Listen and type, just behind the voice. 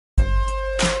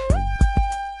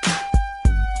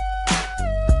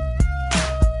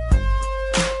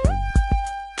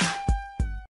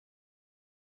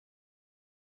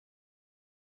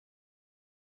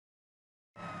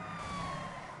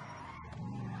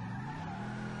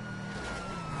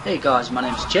Hey guys, my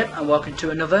name's Chip and welcome to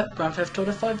another Grand Theft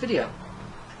Auto 5 video.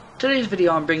 Today's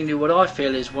video I'm bringing you what I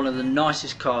feel is one of the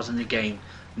nicest cars in the game.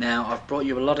 Now I've brought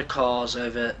you a lot of cars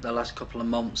over the last couple of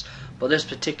months, but this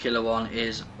particular one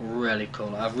is really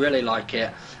cool. I really like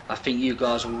it. I think you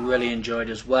guys will really enjoy it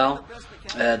as well.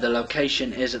 The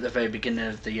location is at the very beginning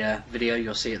of the video,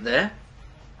 you'll see it there.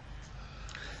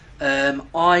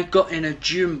 I got in a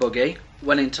dune buggy,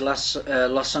 went into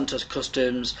Los Santos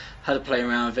Customs, had a play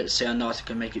around with it to see how nice I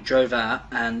can make it, drove out,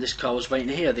 and this car was waiting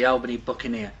here, the Albany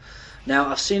Buccaneer. Now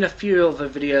I've seen a few other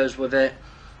videos with it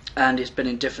and it's been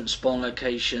in different spawn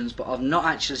locations, but I've not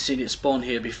actually seen it spawn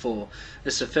here before.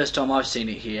 This is the first time I've seen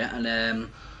it here,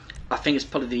 and I think it's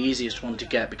probably the easiest one to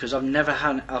get because I've never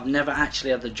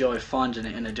actually had the joy of finding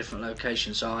it in a different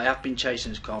location. So I have been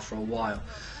chasing this car for a while.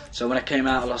 So when I came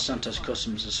out of Los Santos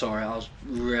Customs and saw it, I was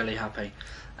really happy.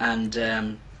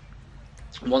 And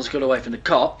once I got away from the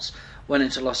cops, went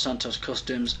into Los Santos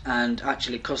Customs and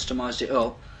actually customized it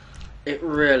up. It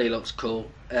really looks cool.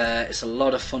 It's a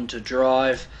lot of fun to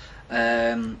drive,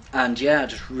 and yeah, I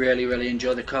just really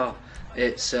enjoy the car.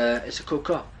 It's a cool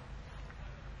car.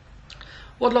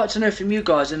 What I'd like to know from you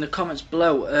guys in the comments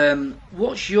below,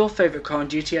 what's your favourite car in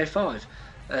GTA 5?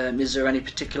 Is there any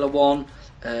particular one?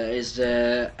 Is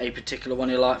there a particular one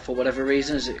you like for whatever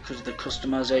reason? Is it because of the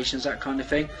customizations, that kind of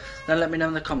thing? Then let me know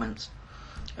in the comments.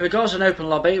 In regards to an open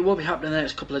lobby, it will be happening in the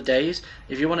next couple of days.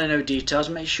 If you want to know details,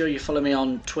 make sure you follow me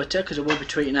on Twitter because I will be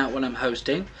tweeting out when I'm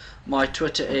hosting. My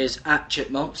Twitter is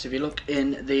 @chipmunks. If you look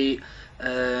in the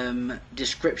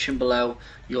description below,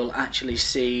 you'll actually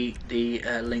see the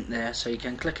link there, so you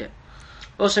can click it.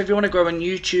 Also, if you want to grow on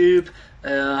YouTube,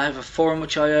 I have a forum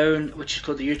which I own, which is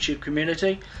called the YouTube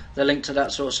Community. The link to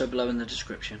that's also below in the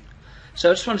description. So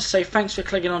I just wanted to say thanks for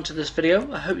clicking onto this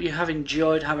video. I hope you have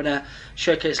enjoyed having a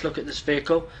showcase look at this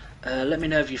vehicle. Let me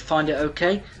know if you find it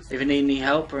okay, if you need any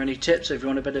help or any tips, or if you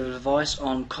want a bit of advice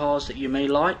on cars that you may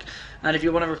like, and if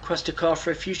you want to request a car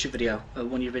for a future video,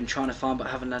 one you've been trying to find but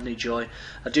haven't had any joy.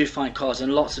 I do find cars in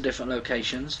lots of different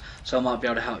locations, so I might be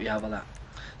able to help you out with that.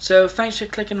 So thanks for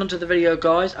clicking onto the video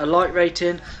guys. A like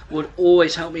rating would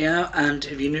always help me out, and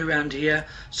if you're new around here,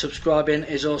 subscribing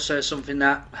is also something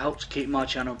that helps keep my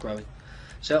channel growing.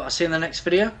 So I'll see you in the next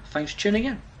video. Thanks for tuning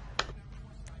in.